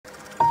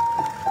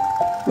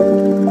Once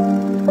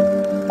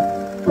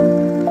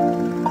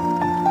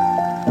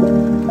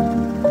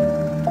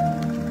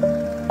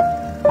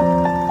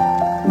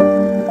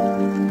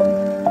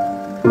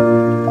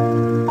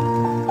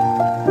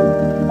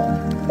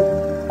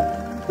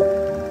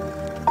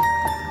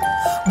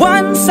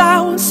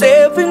I was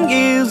 7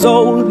 years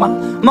old, my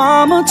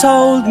mama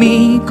told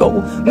me,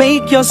 go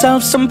make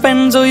yourself some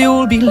friends or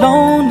you'll be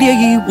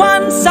lonely.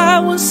 Once I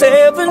was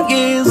 7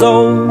 years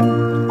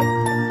old.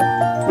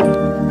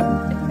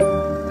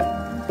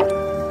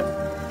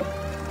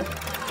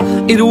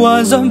 It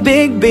was a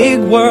big, big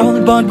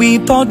world, but we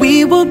thought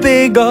we were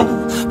bigger,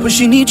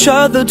 pushing each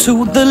other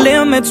to the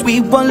limits.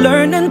 We were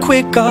learning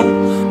quicker.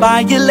 By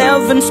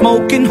 11,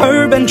 smoking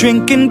herb and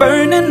drinking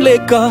burning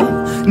liquor.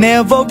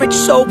 Never rich,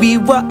 so we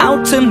were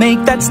out to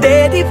make that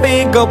steady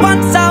figure.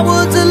 Once I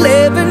was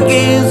 11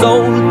 years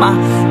old, my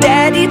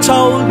daddy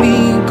told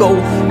me, go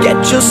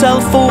get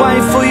yourself a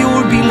wife or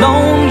you'll be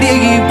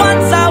lonely.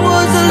 Once I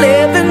was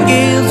 11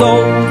 years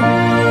old.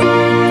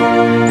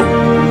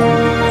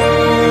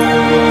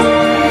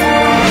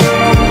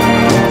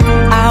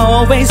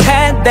 Always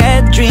had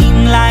that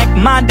dream like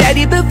my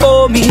daddy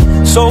before me.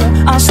 So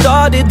I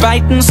started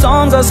writing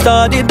songs, I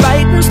started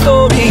writing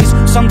stories.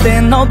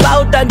 Something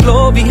about that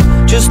glory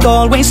just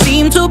always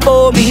seemed to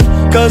bore me,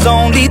 cause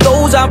only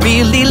those I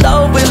really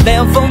love will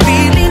ever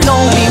really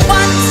know me.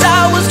 Once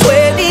I was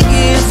 20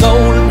 years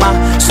old, my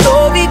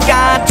story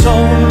got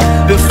told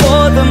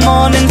before the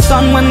morning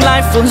sun when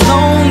life was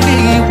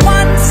lonely.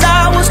 Once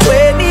I was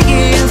 20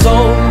 years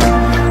old.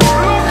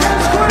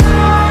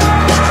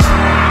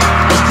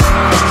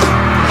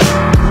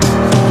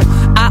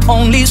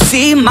 Only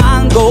see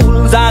my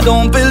goals, I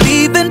don't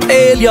believe in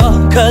failure,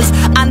 cause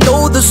I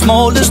know the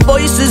smallest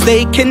voices,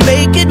 they can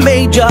make it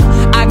major.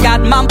 I got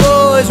my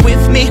boys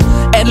with me,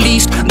 at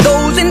least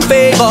those in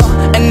favor.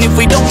 And if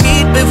we don't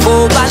meet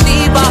before I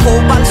leave, I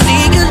hope I'll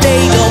see you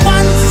later.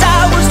 Once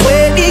I was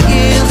 20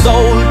 years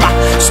old, my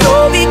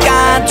story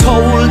got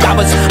told. I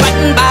was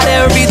writing about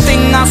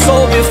everything I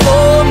saw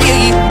before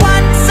me.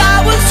 Once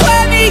I was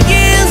 20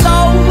 years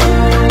old.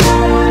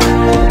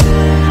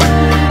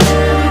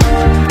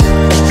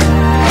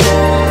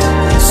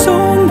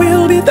 Soon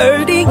we'll be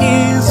 30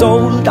 years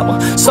old.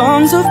 Our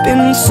songs have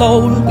been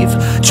sold. We've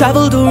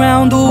traveled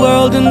around the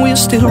world and we're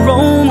still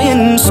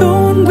roaming.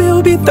 Soon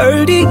we'll be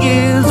 30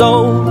 years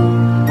old.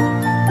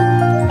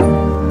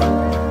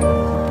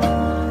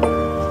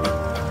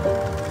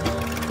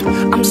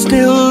 I'm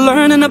still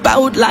learning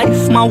about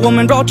life. My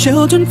woman brought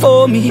children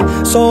for me,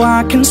 so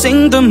I can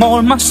sing them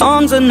all my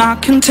songs and I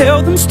can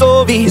tell them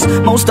stories.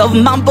 Most of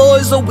my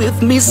boys are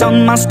with me,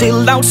 some are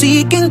still out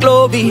seeking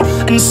glory,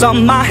 and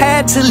some I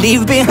had to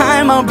leave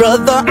behind. My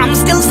brother, I'm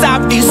still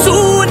sorry.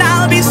 Soon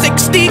I'll be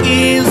 60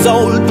 years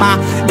old. My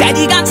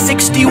daddy got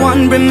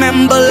 61.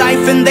 Remember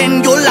life and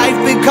then your life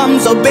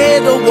becomes a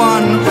better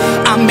one.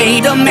 I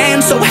made a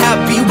man so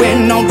happy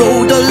when I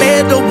wrote a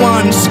letter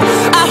once.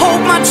 I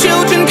hope my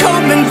children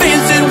come and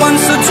visit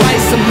once or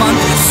twice a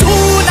month.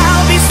 Soon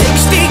I'll be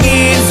 60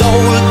 years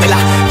old. Will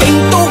I think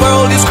the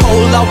world is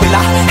cold, or will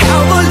I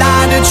have a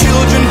lot of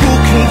children who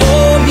can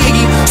bore me?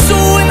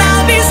 Soon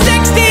I'll be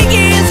 60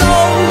 years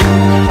old.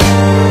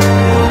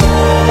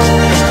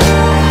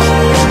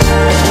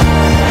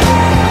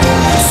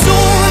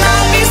 Soon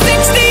I'll be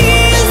 60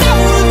 years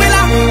old. Will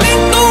I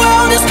think the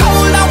world is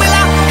cold, or will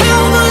I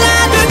have a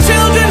lot of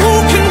children who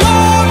can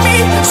bore me?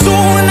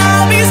 Soon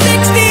I'll be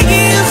 60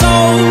 years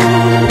old.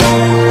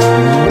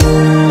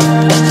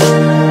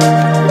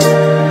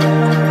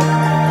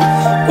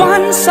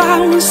 Once I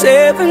was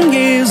 7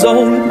 years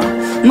old, my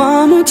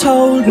mama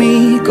told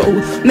me, go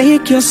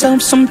make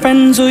yourself some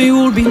friends or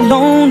you'll be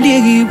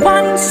lonely.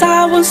 Once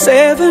I was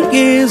 7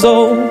 years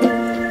old.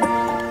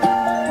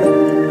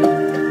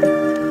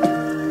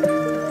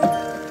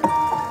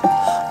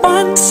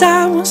 Once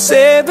I was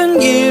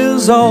 7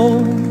 years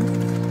old.